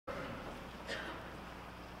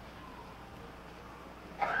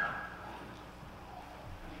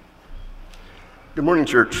Good morning,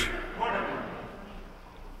 church. Good morning.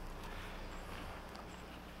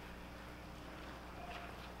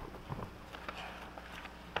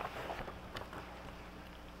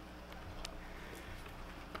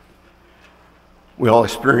 We all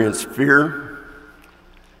experience fear,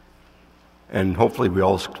 and hopefully we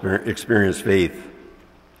all experience faith.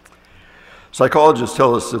 Psychologists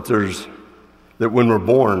tell us that when we're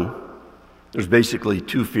born, there's basically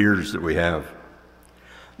two fears that we have.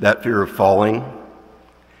 That fear of falling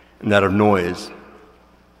and that of noise.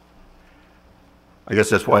 I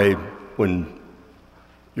guess that's why when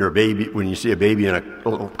you're a baby, when you see a baby in a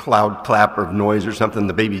little loud clap of noise or something,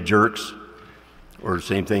 the baby jerks, or the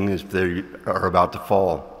same thing if they are about to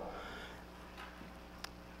fall.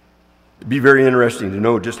 It'd be very interesting to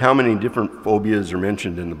know just how many different phobias are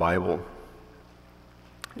mentioned in the Bible.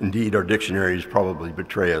 Indeed, our dictionaries probably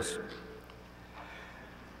betray us.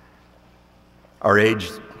 Our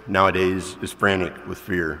age nowadays is frantic with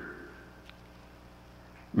fear.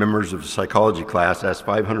 Members of a psychology class asked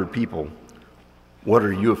 500 people, "What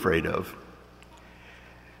are you afraid of?"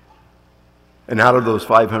 And out of those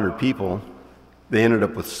 500 people, they ended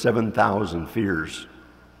up with 7,000 fears.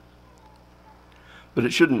 But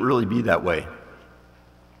it shouldn't really be that way,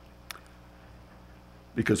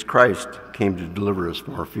 because Christ came to deliver us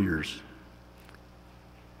from our fears.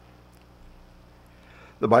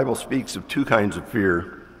 The Bible speaks of two kinds of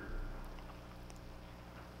fear.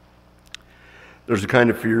 There's a kind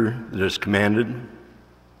of fear that is commanded, and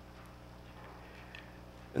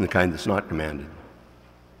the kind that's not commanded.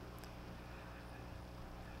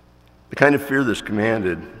 The kind of fear that's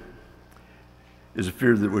commanded is a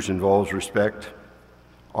fear which involves respect,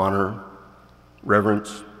 honor,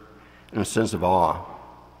 reverence, and a sense of awe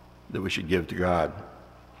that we should give to God.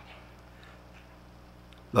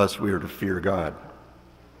 Thus, we are to fear God.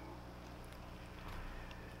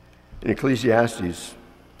 In Ecclesiastes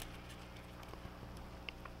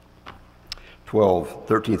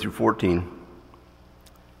 12:13 through 14,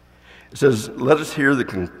 it says, "Let us hear the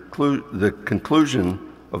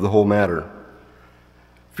conclusion of the whole matter.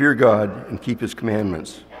 Fear God and keep his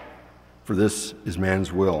commandments, for this is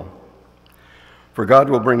man's will. For God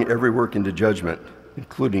will bring every work into judgment,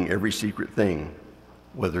 including every secret thing,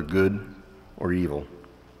 whether good or evil."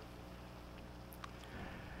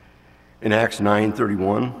 In Acts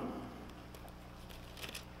 9:31,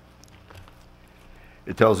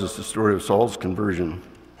 it tells us the story of Saul's conversion.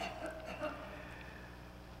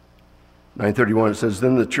 9:31, it says,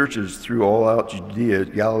 "Then the churches through all out Judea,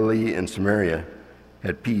 Galilee, and Samaria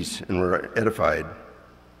had peace and were edified.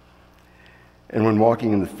 And when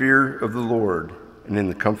walking in the fear of the Lord and in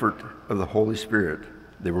the comfort of the Holy Spirit,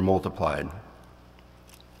 they were multiplied."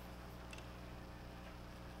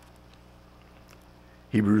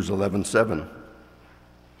 Hebrews 11:7.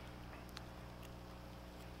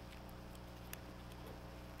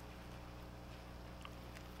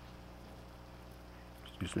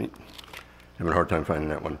 Excuse me. Having a hard time finding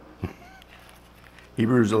that one.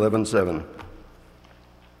 Hebrews 11:7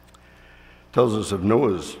 tells us of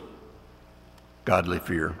Noah's godly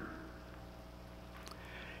fear.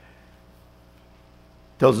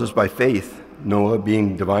 Tells us by faith, Noah,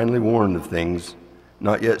 being divinely warned of things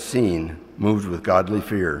not yet seen, moved with godly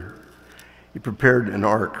fear. He prepared an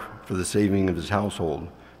ark for the saving of his household,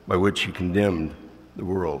 by which he condemned the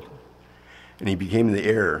world. And he became the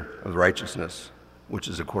heir of righteousness, which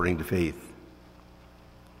is according to faith.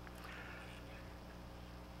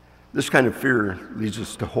 This kind of fear leads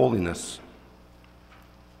us to holiness.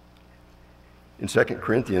 In 2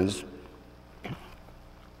 Corinthians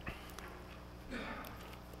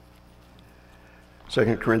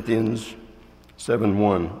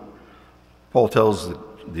 7:1, Paul tells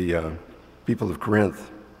the people of Corinth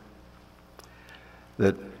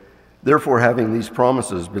that, "Therefore, having these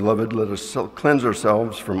promises, beloved, let us cleanse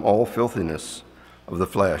ourselves from all filthiness of the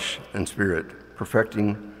flesh and spirit,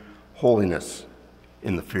 perfecting holiness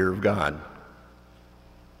in the fear of God."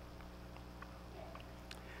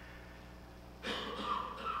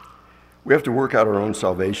 We have to work out our own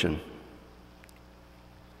salvation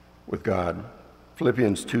with God.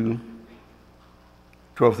 Philippians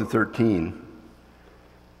 2:12 through 13,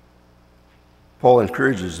 Paul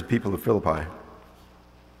encourages the people of Philippi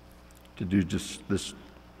to do just this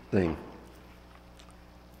thing.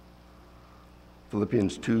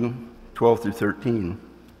 Philippians 2:12 through 13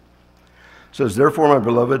 says, "Therefore, my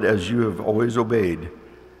beloved, as you have always obeyed,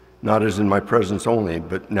 not as in my presence only,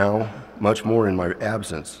 but now much more in my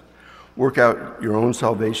absence, work out your own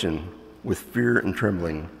salvation with fear and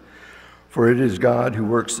trembling. For it is God who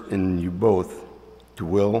works in you both to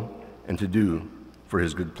will and to do for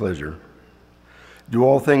his good pleasure. Do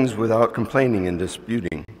all things without complaining and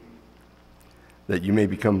disputing, that you may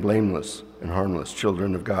become blameless and harmless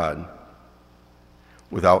children of God,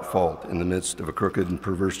 without fault in the midst of a crooked and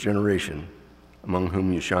perverse generation, among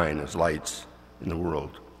whom you shine as lights in the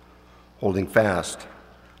world, holding fast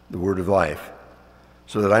the word of life,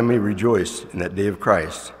 so that I may rejoice in that day of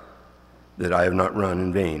Christ, that I have not run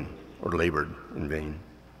in vain or labored in vain.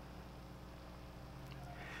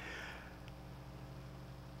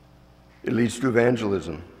 It leads to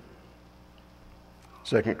evangelism.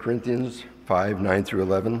 2 Corinthians 5, 9 through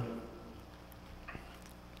 11.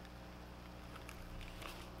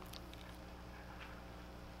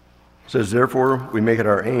 It says, therefore, we make it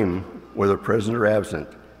our aim, whether present or absent,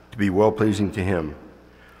 to be well-pleasing to him.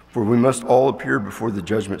 For we must all appear before the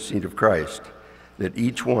judgment seat of Christ, that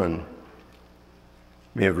each one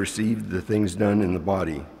may have received the things done in the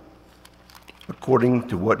body, according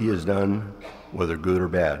to what he has done, whether good or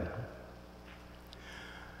bad.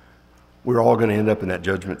 We're all going to end up in that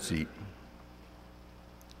judgment seat.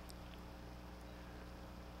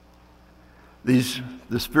 This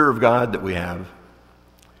fear of God that we have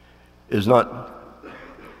is not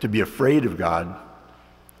to be afraid of God,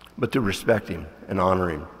 but to respect him and honor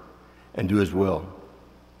him and do his will.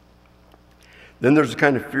 Then there's a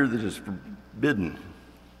kind of fear that is forbidden.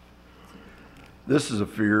 This is a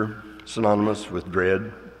fear synonymous with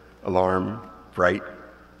dread, alarm, fright,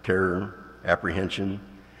 terror, apprehension,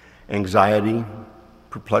 anxiety,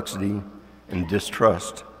 perplexity, and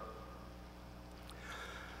distrust.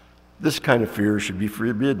 This kind of fear should be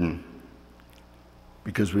forbidden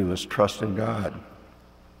because we must trust in God.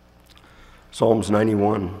 Psalms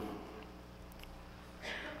 91.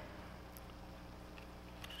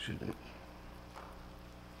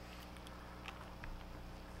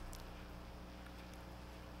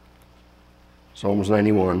 Psalms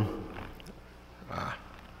 91.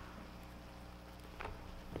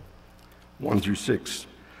 1 through 6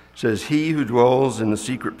 says, he who dwells in the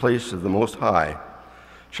secret place of the Most High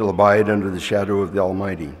shall abide under the shadow of the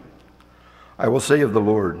Almighty. I will say of the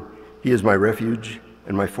Lord, he is my refuge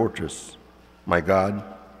and my fortress, my God,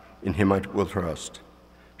 in him I will trust.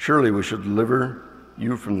 Surely we shall deliver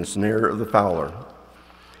you from the snare of the fowler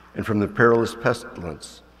and from the perilous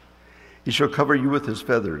pestilence. He shall cover you with his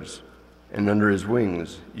feathers, and under his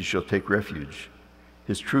wings you shall take refuge.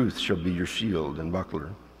 His truth shall be your shield and buckler.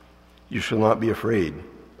 You shall not be afraid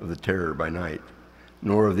of the terror by night,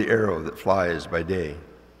 nor of the arrow that flies by day,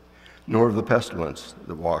 nor of the pestilence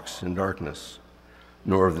that walks in darkness,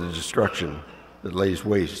 nor of the destruction that lays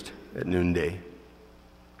waste at noonday.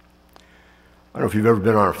 I don't know if you've ever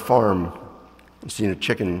been on a farm and seen a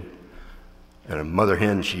chicken and a mother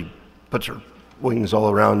hen. She puts her wings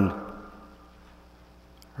all around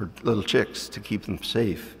her little chicks to keep them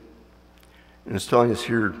safe. And it's telling us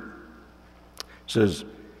here, it says,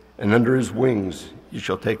 and under his wings you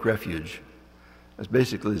shall take refuge. That's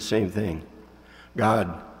basically the same thing.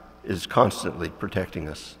 God is constantly protecting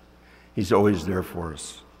us. He's always there for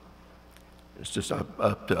us. It's just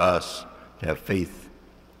up to us to have faith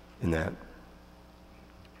in that.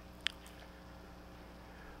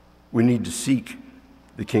 We need to seek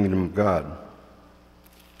the kingdom of God.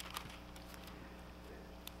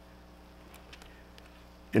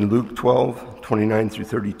 In Luke 12, 29 through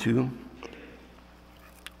 32,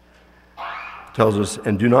 tells us,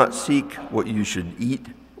 and do not seek what you should eat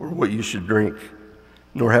or what you should drink,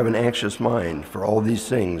 nor have an anxious mind, for all these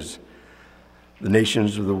things the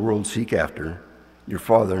nations of the world seek after. Your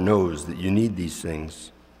Father knows that you need these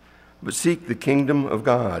things. But seek the kingdom of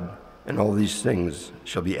God, and all these things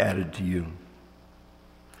shall be added to you.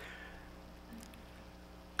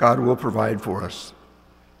 God will provide for us.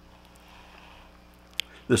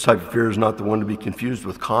 This type of fear is not the one to be confused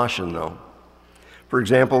with caution, though. For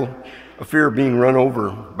example, a fear of being run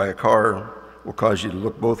over by a car will cause you to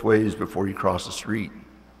look both ways before you cross the street.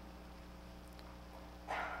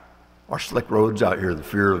 Our slick roads out here, the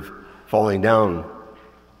fear of falling down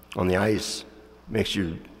on the ice makes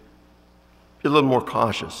you be a little more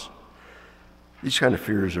cautious. These kind of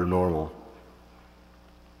fears are normal.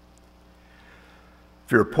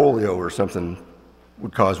 Fear of polio or something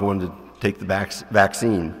would cause one to take the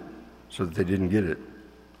vaccine so that they didn't get it.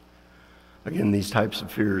 Again, these types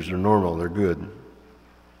of fears are normal, they're good.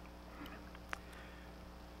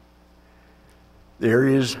 The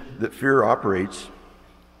areas that fear operates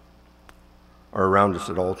are around us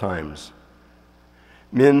at all times.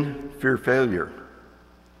 Men fear failure.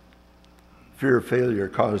 Fear of failure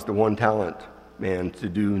caused the one talent man to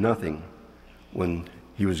do nothing when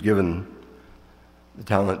he was given the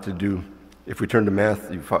talent to do. If we turn to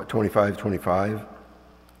Matthew 25:25,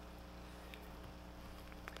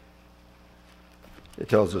 It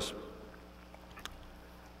tells us,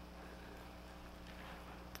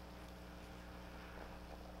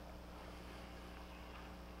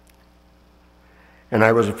 "And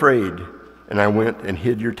I was afraid, and I went and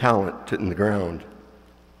hid your talent in the ground.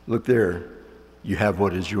 Look there, you have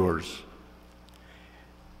what is yours."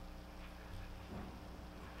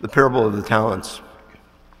 The parable of the talents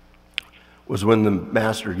was when the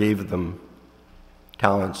master gave them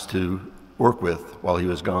talents to work with while he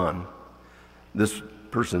was gone. This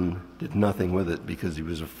person did nothing with it because he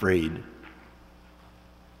was afraid.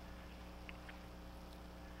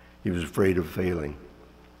 He was afraid of failing.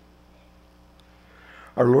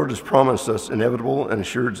 Our Lord has promised us inevitable and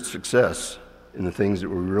assured success in the things that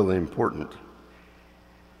were really important.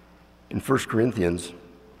 In 1 Corinthians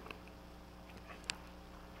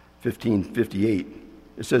 15:58,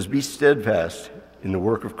 it says, "Be steadfast in the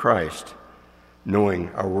work of Christ,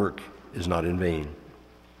 knowing our work is not in vain."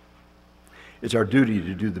 It's our duty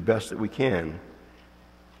to do the best that we can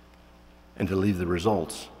and to leave the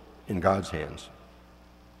results in God's hands.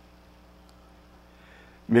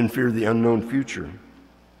 Men fear the unknown future.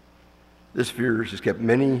 This fear has kept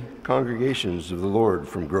many congregations of the Lord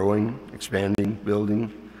from growing, expanding,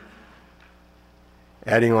 building,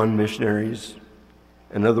 adding on missionaries,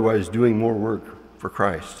 and otherwise doing more work for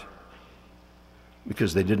Christ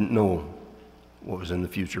because they didn't know what was in the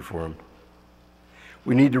future for them.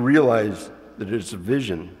 We need to realize that it's a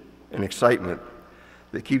vision and excitement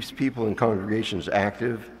that keeps people in congregations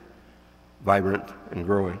active, vibrant, and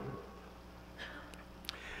growing.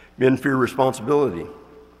 Men fear responsibility.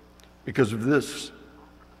 Because of this,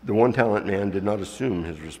 the one-talent man did not assume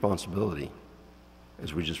his responsibility,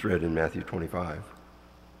 as we just read in Matthew 25.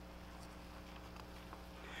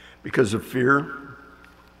 Because of fear,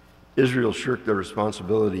 Israel shirked their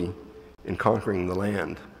responsibility in conquering the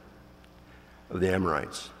land of the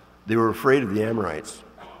Amorites. They were afraid of the Amorites.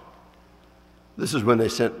 This is when they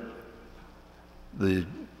sent the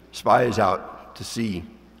spies out to see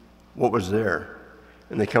what was there.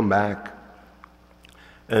 And they come back,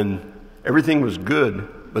 and everything was good,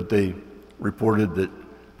 but they reported that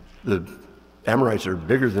the Amorites are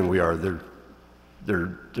bigger than we are.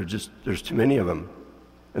 There's too many of them.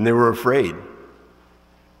 And they were afraid.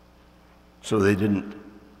 So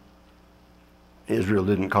Israel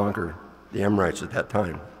didn't conquer the Amorites at that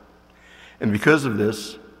time. And because of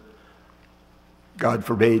this, God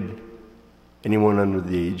forbade anyone over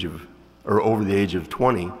the age of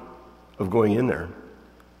 20 of going in there.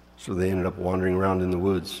 So they ended up wandering around in the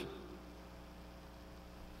woods.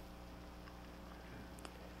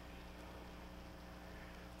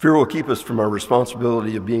 Fear will keep us from our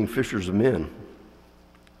responsibility of being fishers of men.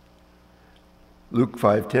 Luke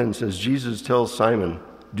 5:10 says, Jesus tells Simon,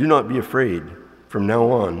 "Do not be afraid. From now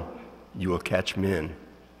on, you will catch men."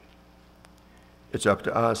 It's up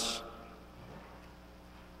to us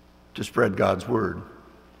to spread God's word.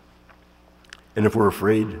 And if we're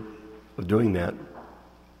afraid of doing that,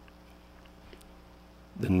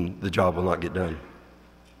 then the job will not get done.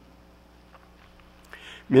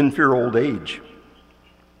 Men fear old age.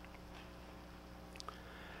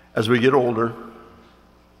 As we get older,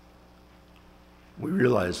 we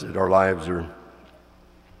realize that our lives are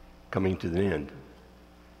coming to the end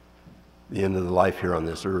of the life here on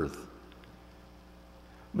this earth.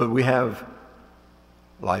 But we have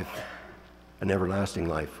life, an everlasting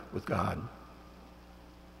life with God.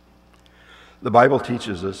 The Bible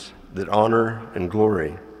teaches us that honor and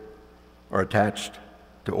glory are attached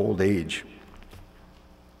to old age.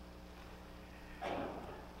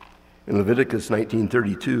 In Leviticus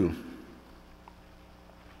 19:32,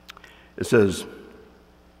 it says,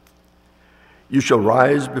 "You shall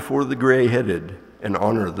rise before the gray-headed and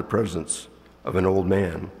honor the presence of an old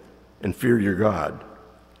man and fear your God.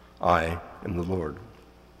 I am the Lord."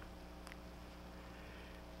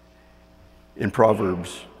 In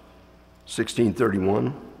Proverbs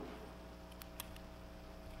 16:31,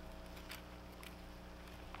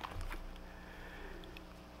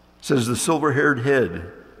 it says, "The silver-haired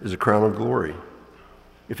head is a crown of glory,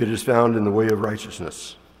 if it is found in the way of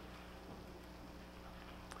righteousness."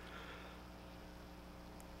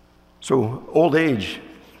 So old age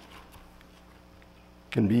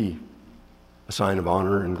can be a sign of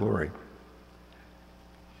honor and glory,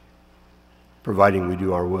 providing we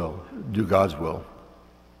do our will, do God's will,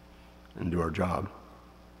 and do our job.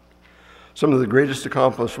 Some of the greatest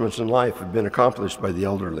accomplishments in life have been accomplished by the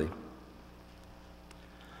elderly.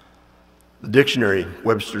 The dictionary,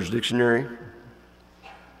 Webster's Dictionary,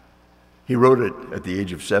 he wrote it at the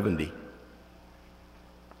age of 70.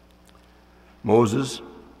 Moses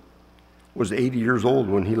was 80 years old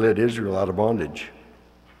when he led Israel out of bondage.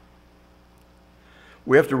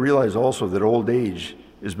 We have to realize also that old age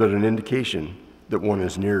is but an indication that one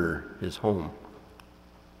is nearer his home.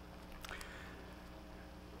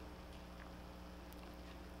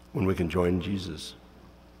 When we can join Jesus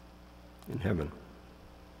in heaven.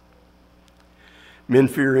 Men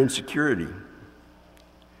fear insecurity.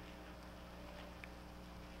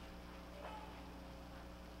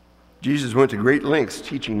 Jesus went to great lengths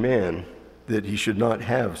teaching man that he should not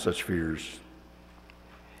have such fears.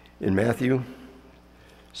 In Matthew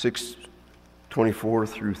 6:24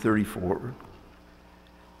 through 34,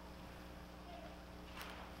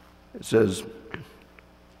 it says,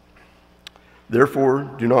 "Therefore,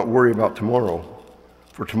 do not worry about tomorrow,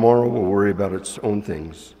 for tomorrow will worry about its own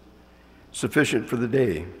things. Sufficient for the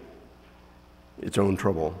day, its own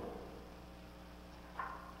trouble."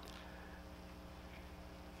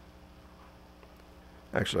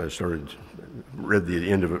 Actually, read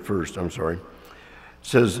the end of it first, I'm sorry. It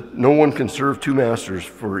says, "No one can serve two masters,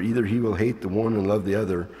 for either he will hate the one and love the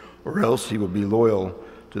other, or else he will be loyal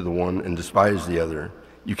to the one and despise the other.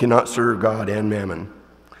 You cannot serve God and mammon.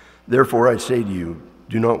 Therefore I say to you,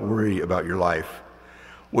 do not worry about your life,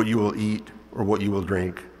 what you will eat or what you will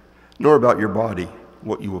drink, nor about your body,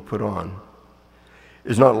 what you will put on.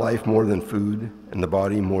 Is not life more than food, and the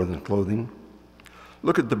body more than clothing?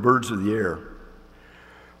 Look at the birds of the air,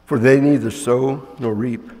 for they neither sow nor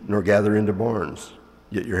reap nor gather into barns,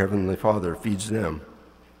 yet your heavenly Father feeds them.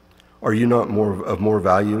 Are you not of more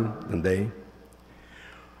value than they?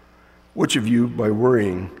 Which of you, by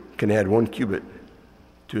worrying, can add 1 cubit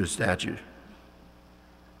to his stature?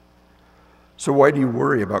 So why do you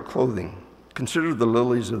worry about clothing? Consider the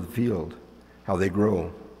lilies of the field, how they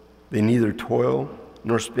grow. They neither toil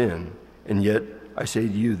nor spin, and yet I say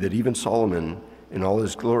to you that even Solomon in all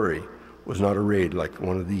his glory was not arrayed like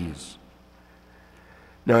one of these.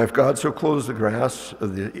 Now if God so clothes the grass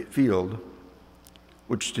of the field,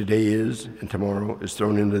 which today is and tomorrow is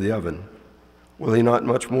thrown into the oven, will he not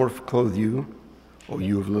much more clothe you, O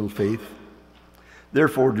you of little faith?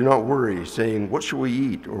 Therefore do not worry, saying, what shall we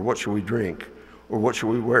eat, or what shall we drink, or what shall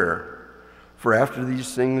we wear? For after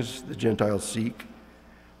these things the Gentiles seek.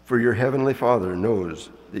 For your heavenly Father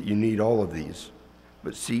knows that you need all of these.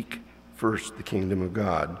 But seek first the kingdom of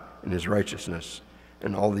God and his righteousness,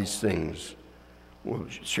 and all these things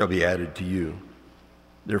shall be added to you.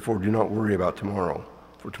 Therefore do not worry about tomorrow,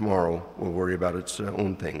 for tomorrow will worry about its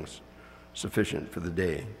own things. Sufficient for the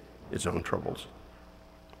day, its own troubles."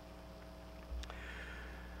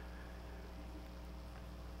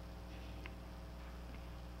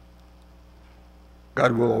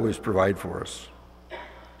 God will always provide for us.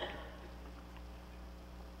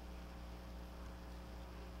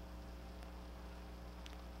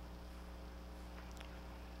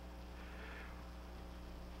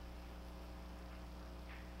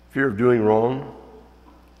 Fear of doing wrong.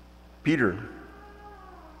 Peter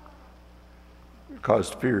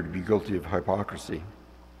caused fear to be guilty of hypocrisy.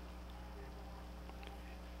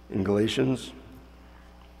 In Galatians,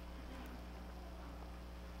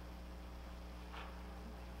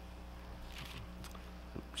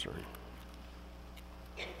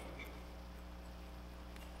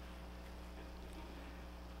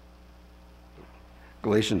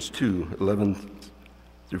 Galatians 2:11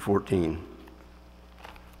 through 14.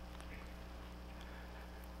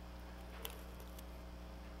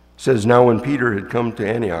 Says, "Now when Peter had come to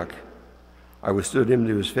Antioch, I withstood him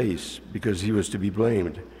to his face, because he was to be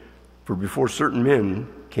blamed. For before certain men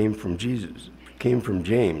came from James,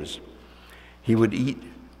 he would eat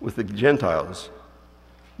with the Gentiles.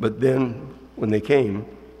 But then, when they came,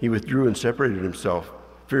 he withdrew and separated himself,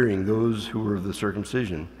 fearing those who were of the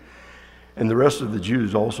circumcision. And the rest of the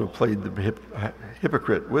Jews also played the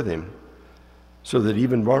hypocrite with him, so that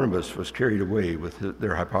even Barnabas was carried away with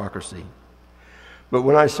their hypocrisy. But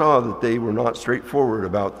when I saw that they were not straightforward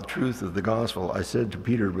about the truth of the gospel, I said to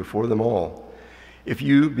Peter before them all, if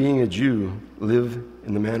you, being a Jew, live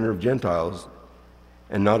in the manner of Gentiles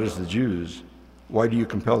and not as the Jews, why do you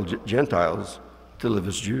compel Gentiles to live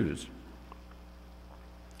as Jews?"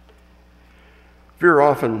 Fear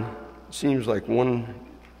often seems like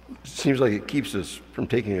it keeps us from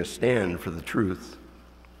taking a stand for the truth.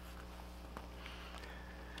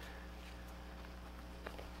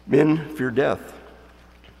 Men fear death.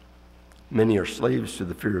 Many are slaves to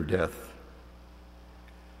the fear of death.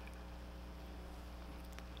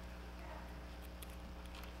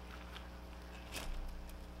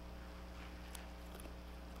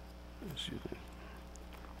 Excuse me.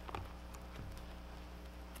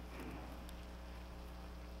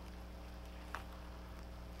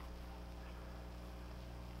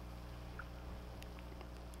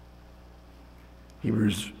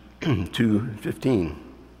 Hebrews 2:15.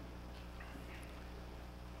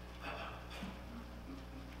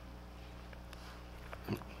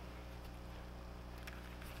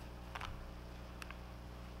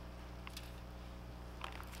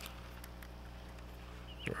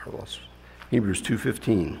 Hebrews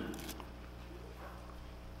 2:15.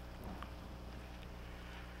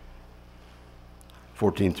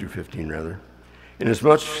 (14 through 15, rather).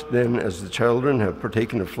 Inasmuch then as the children have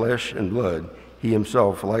partaken of flesh and blood, he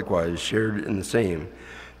himself likewise shared in the same,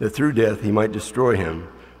 that through death he might destroy him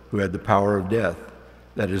who had the power of death,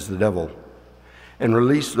 that is, the devil, and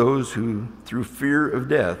release those who, through fear of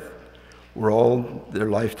death, were all their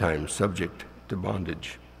lifetime subject to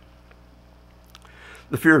bondage.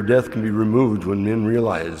 The fear of death can be removed when men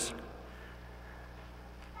realize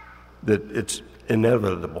that it's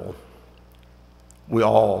inevitable. We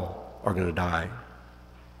all are going to die.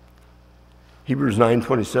 Hebrews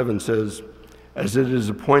 9:27 says, "As it is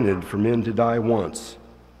appointed for men to die once,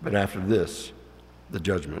 but after this, the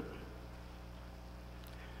judgment."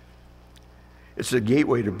 It's a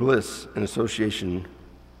gateway to bliss and association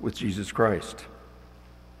with Jesus Christ.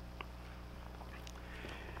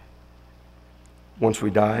 Once we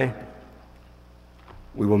die,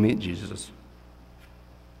 we will meet Jesus.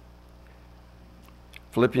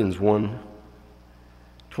 Philippians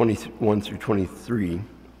 1:21 through 23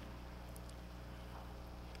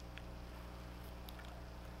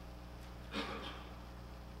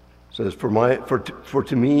 says, For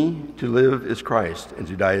to me to live is Christ, and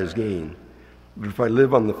to die is gain. But if I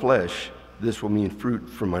live on the flesh, this will mean fruit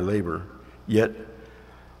from my labor. Yet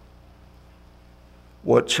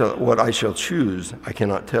what I shall choose I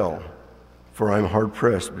cannot tell, for I am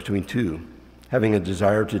hard-pressed between two, having a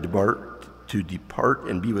desire to depart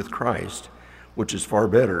and be with Christ, which is far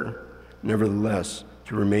better. Nevertheless,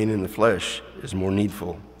 to remain in the flesh is more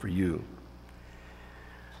needful for you.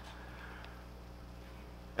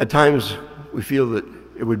 At times, we feel that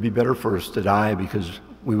it would be better for us to die because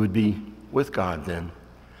we would be with God then.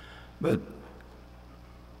 But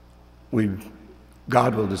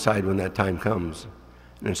God will decide when that time comes.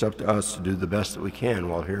 And it's up to us to do the best that we can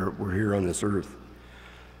while we're here on this earth,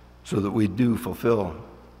 so that we do fulfill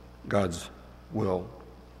God's will.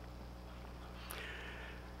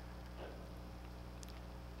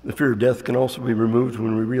 The fear of death can also be removed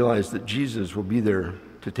when we realize that Jesus will be there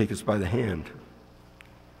to take us by the hand.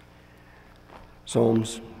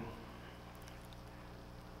 Psalms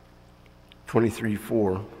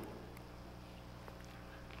 23:4.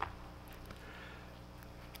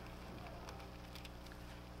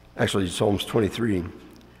 Actually, Psalms 23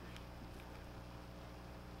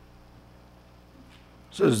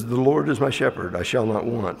 says, "The Lord is my shepherd, I shall not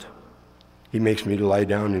want. He makes me to lie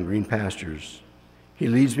down in green pastures. He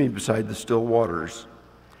leads me beside the still waters.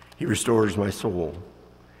 He restores my soul.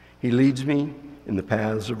 He leads me in the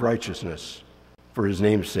paths of righteousness for his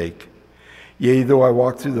name's sake. Yea, though I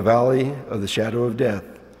walk through the valley of the shadow of death,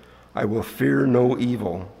 I will fear no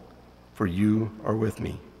evil, for you are with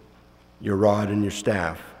me. Your rod and your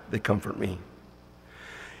staff, they comfort me.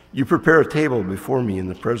 You prepare a table before me in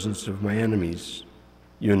the presence of my enemies.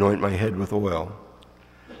 You anoint my head with oil.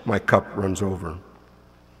 My cup runs over.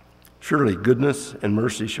 Surely goodness and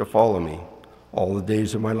mercy shall follow me all the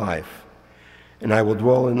days of my life, and I will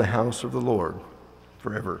dwell in the house of the Lord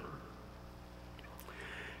forever."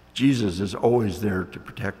 Jesus is always there to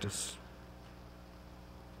protect us.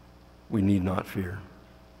 We need not fear.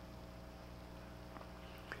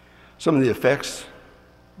 Some of the effects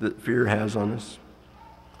that fear has on us.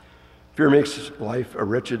 Fear makes life a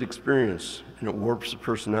wretched experience, and it warps the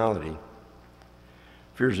personality.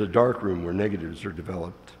 Fear is a dark room where negatives are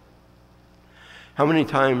developed. How many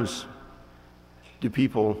times do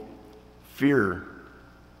people fear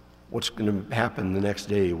what's going to happen the next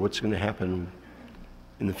day, what's going to happen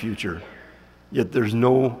in the future? Yet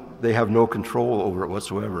they have no control over it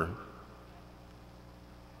whatsoever.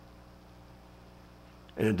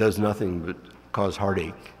 And it does nothing but cause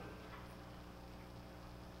heartache.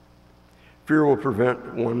 Fear will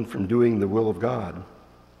prevent one from doing the will of God.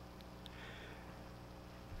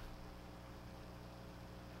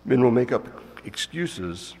 Men will make up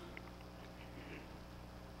excuses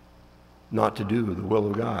not to do the will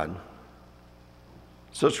of God.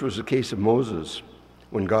 Such was the case of Moses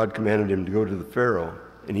when God commanded him to go to the Pharaoh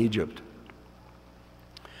in Egypt.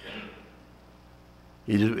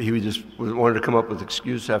 He just wanted to come up with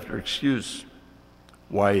excuse after excuse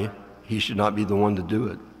why he should not be the one to do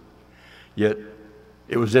it. Yet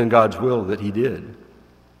it was in God's will that he did.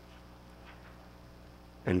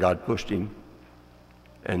 And God pushed him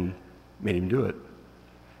and made him do it.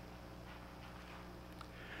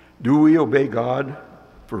 Do we obey God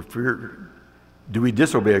for fear? Do we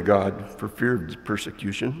disobey God for fear of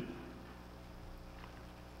persecution?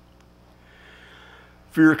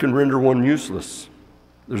 Fear can render one useless.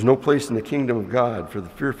 There's no place in the kingdom of God for the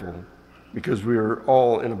fearful, because we are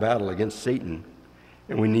all in a battle against Satan,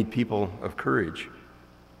 and we need people of courage.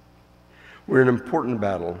 We're in an important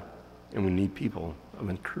battle, and we need people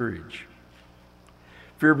of courage.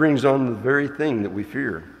 Fear brings on the very thing that we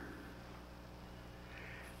fear.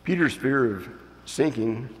 Peter's fear of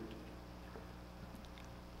sinking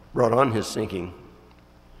brought on his sinking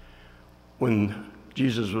when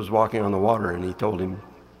Jesus was walking on the water and he told him,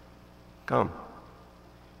 "Come."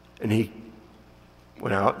 And he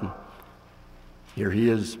went out, and here he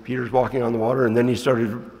is. Peter's walking on the water, and then he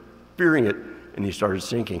started fearing it, and he started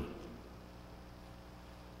sinking.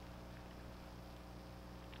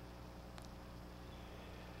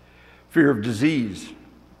 Fear of disease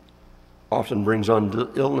often brings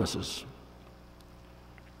on illnesses.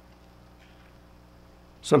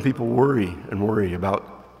 Some people worry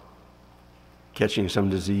about catching some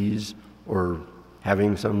disease or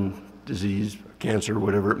having some disease, cancer,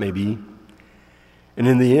 whatever it may be. And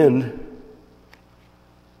in the end,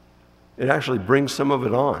 it actually brings some of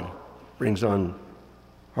it on. Brings on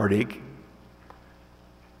heartache.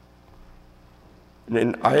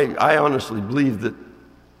 And I honestly believe that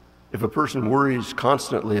if a person worries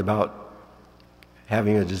constantly about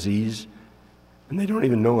having a disease and they don't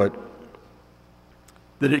even know it,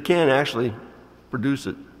 that it can actually produce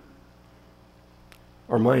it.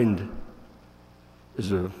 Our mind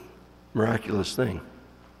is a miraculous thing.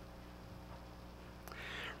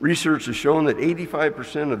 Research has shown that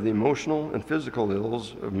 85% of the emotional and physical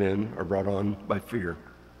ills of men are brought on by fear.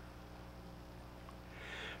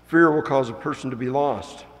 Fear will cause a person to be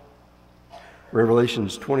lost.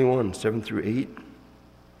 Revelations 21, 7 through 8.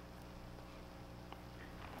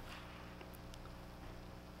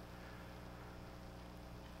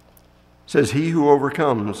 Says, "He who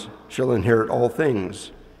overcomes shall inherit all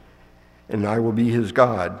things, and I will be his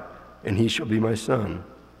God, and he shall be my son.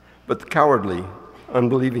 But the cowardly,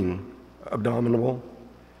 unbelieving, abominable,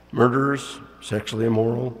 murderers, sexually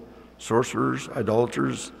immoral, sorcerers,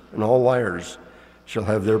 idolaters, and all liars shall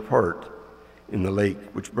have their part in the lake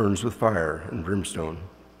which burns with fire and brimstone,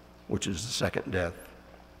 which is the second death."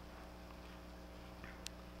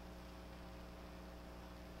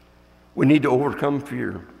 We need to overcome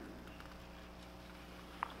fear.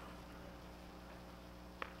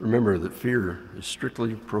 Remember that fear is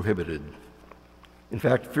strictly prohibited. In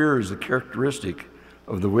fact, fear is a characteristic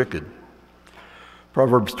of the wicked.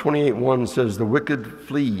 Proverbs 28:1 says, "The wicked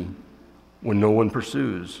flee when no one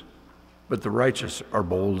pursues, but the righteous are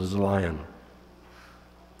bold as a lion."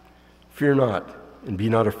 Fear not and be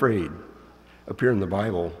not afraid appear in the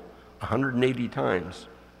Bible 180 times.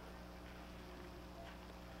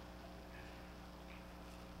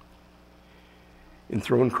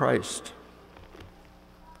 Enthrone Christ.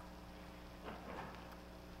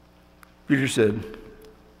 Peter said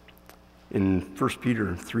in 1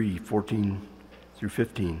 Peter 3, 14 through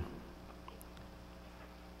 15,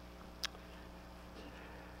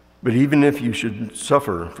 "But even if you should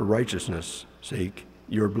suffer for righteousness' sake,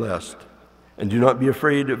 you are blessed. And do not be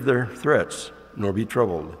afraid of their threats, nor be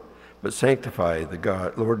troubled, but sanctify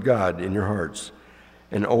the Lord God in your hearts,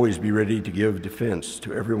 and always be ready to give defense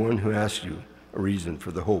to everyone who asks you a reason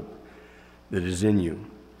for the hope that is in you,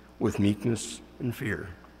 with meekness and fear."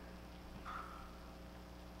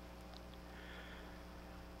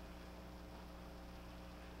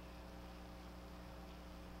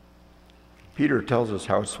 Peter tells us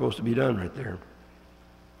how it's supposed to be done right there.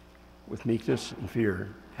 With meekness and fear,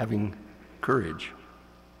 having courage.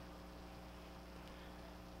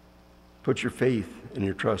 Put your faith and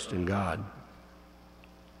your trust in God.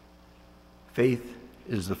 Faith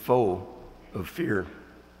is the foe of fear.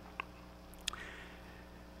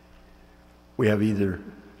 We have either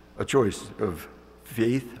a choice of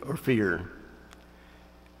faith or fear.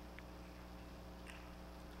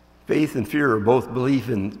 Faith and fear are both belief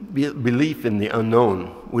in the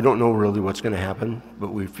unknown. We don't know really what's going to happen,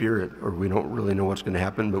 but we fear it, or we don't really know what's going to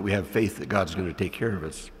happen, but we have faith that God's going to take care of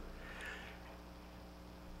us.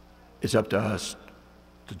 It's up to us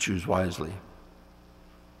to choose wisely.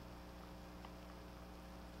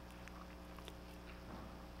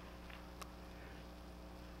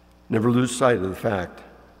 Never lose sight of the fact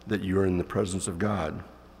that you are in the presence of God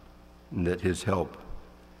and that His help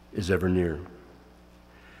is ever near.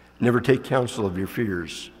 Never take counsel of your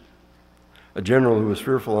fears. A general who was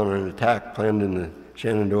fearful on an attack planned in the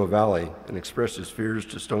Shenandoah Valley and expressed his fears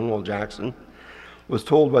to Stonewall Jackson was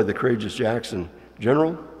told by the courageous Jackson,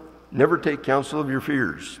 "General, never take counsel of your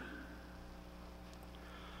fears."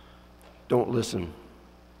 Don't listen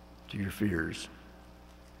to your fears.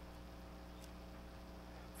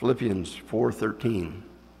 Philippians 4:13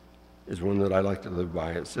 is one that I like to live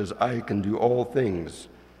by. It says, I can do all things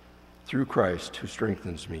through Christ who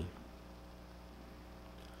strengthens me.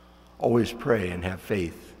 Always pray and have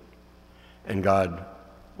faith, and God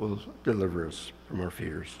will deliver us from our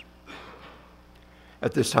fears.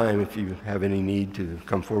 At this time, if you have any need to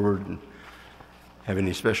come forward and have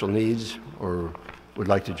any special needs or would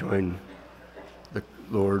like to join the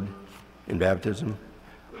Lord in baptism,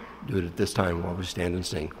 do it at this time while we stand and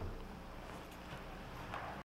sing.